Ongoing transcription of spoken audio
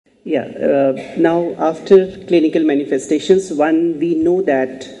Yeah, now after clinical manifestations, one, we know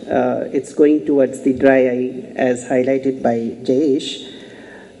that it's going towards the dry eye as highlighted by Jayesh.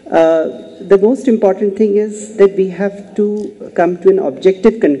 The most important thing is that we have to come to an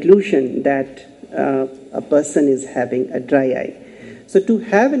objective conclusion that a person is having a dry eye. So to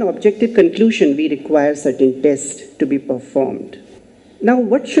have an objective conclusion, we require certain tests to be performed. Now,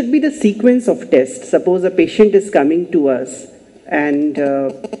 what should be the sequence of tests? Suppose a patient is coming to us and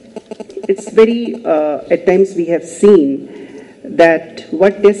it's very, at times we have seen that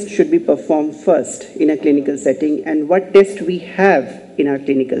what test should be performed first in a clinical setting and what test we have in our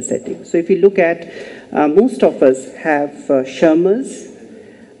clinical setting. So if you look at, most of us have Schirmer's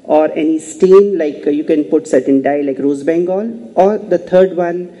or any stain, like you can put certain dye like rose bengal, or the third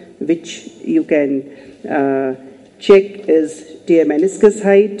one which you can check is tear meniscus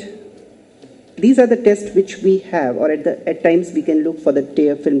height. These are the tests which we have, or at times we can look for the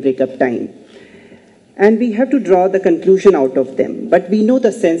tear film breakup time. And we have to draw the conclusion out of them. But we know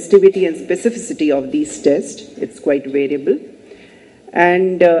the sensitivity and specificity of these tests. It's quite variable.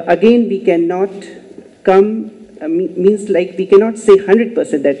 And again, we cannot means like we cannot say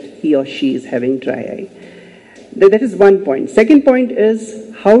 100% that he or she is having dry eye. That is one point. Second point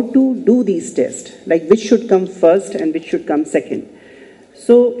is how to do these tests, like which should come first and which should come second.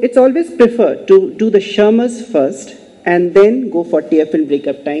 So it's always preferred to do the Schirmer's first and then go for tear film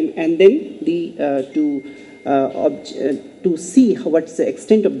breakup time, and then to see what's the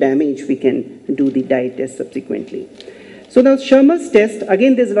extent of damage we can do the dye test subsequently. So now Schirmer's test,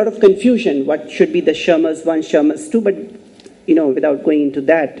 again there's a lot of confusion. What should be the Schirmer's 1, Schirmer's 2, but without going into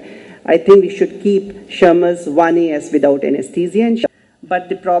that, I think we should keep Schirmer's 1A as without anesthesia. But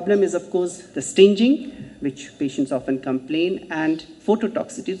the problem is, of course, the stinging, which patients often complain, and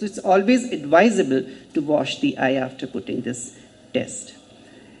phototoxicity. So it's always advisable to wash the eye after putting this test.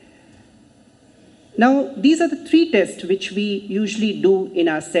 Now, these are the 3 tests which we usually do in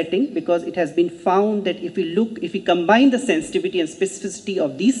our setting, because it has been found that if we combine the sensitivity and specificity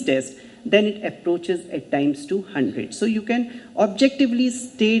of these tests, then it approaches at times to 100. So you can objectively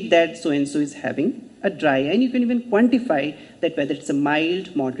state that so-and-so is having a dry eye, and you can even quantify that whether it's a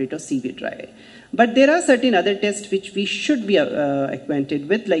mild, moderate, or severe dry eye. But there are certain other tests which we should be acquainted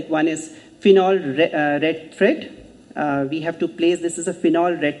with, like one is phenol red thread. We have to place, this is a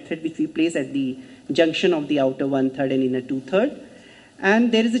phenol red thread which we place at the junction of the outer 1/3 and inner 2/3.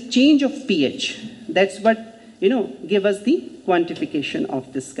 And there is a change of pH. That's what, give us the quantification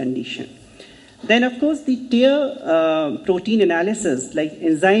of this condition. Then, of course, the tear protein analysis, like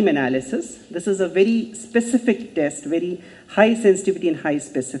enzyme analysis. This is a very specific test, very high sensitivity and high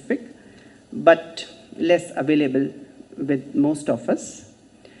specific, but less available with most of us.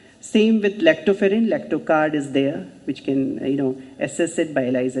 Same with lactoferrin. Lactocard is there, which can, assess it by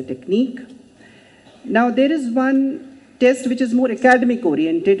ELISA technique. Now, there is one test which is more academic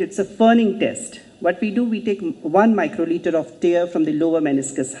oriented. It's a Ferning test. What we do, we take 1 microliter of tear from the lower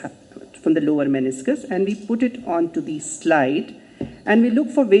meniscus, and we put it onto the slide, and we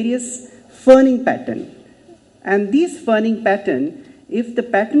look for various Ferning pattern. And these Ferning pattern, if the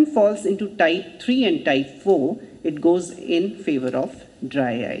pattern falls into type 3 and type 4, it goes in favor of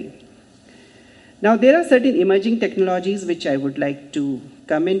dry eye. Now, there are certain emerging technologies which I would like to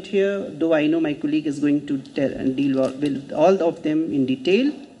comment here, though I know my colleague is going to deal with all of them in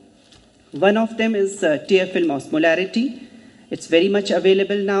detail. One of them is tear film osmolarity. It's very much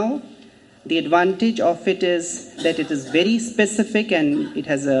available now. The advantage of it is that it is very specific and it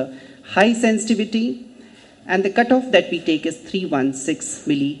has a high sensitivity. And the cutoff that we take is 316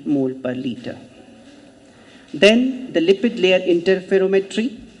 millimole per liter. Then the lipid layer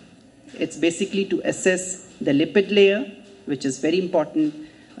interferometry. It's basically to assess the lipid layer, which is very important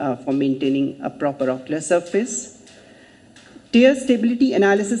for maintaining a proper ocular surface. Tear stability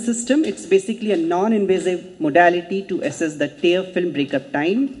analysis system. It's basically a non-invasive modality to assess the tear film breakup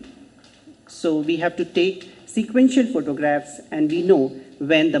time. So we have to take sequential photographs and we know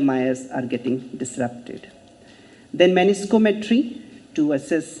when the Myers are getting disrupted. Then meniscometry to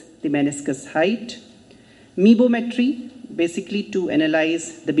assess the meniscus height. Mebometry, basically to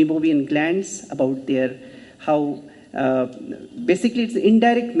analyze the meibomian glands about their basically it's an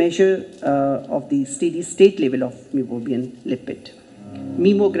indirect measure of the steady state level of meibomian lipid.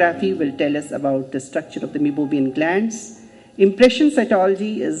 Memography will tell us about the structure of the meibomian glands. Impression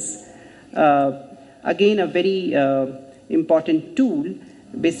cytology is again a very important tool.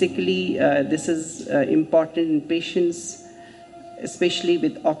 Basically, this is important in patients, especially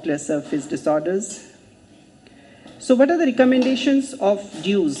with ocular surface disorders. So what are the recommendations of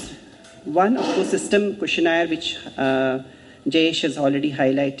DEWS? One, of course, system questionnaire, which Jayesh has already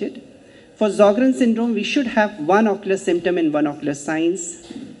highlighted. For Sjogren syndrome, we should have one ocular symptom and one ocular signs,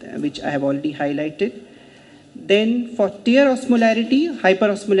 which I have already highlighted. Then for tear osmolarity,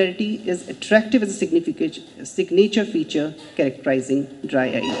 hyperosmolarity is attractive as a signature feature characterizing dry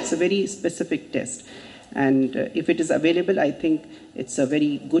eye. It's a very specific test. And if it is available, I think it's a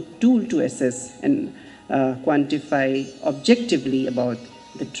very good tool to assess and quantify objectively about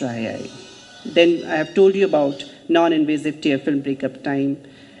the dry eye. Then I have told you about non-invasive tear film breakup time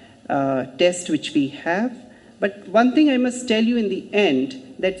test which we have. But one thing I must tell you in the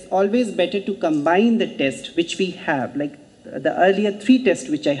end, that's always better to combine the test which we have, like the earlier 3 tests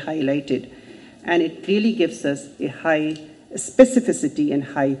which I highlighted, and it really gives us a high specificity and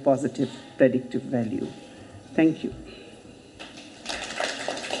high positive predictive value. Thank you.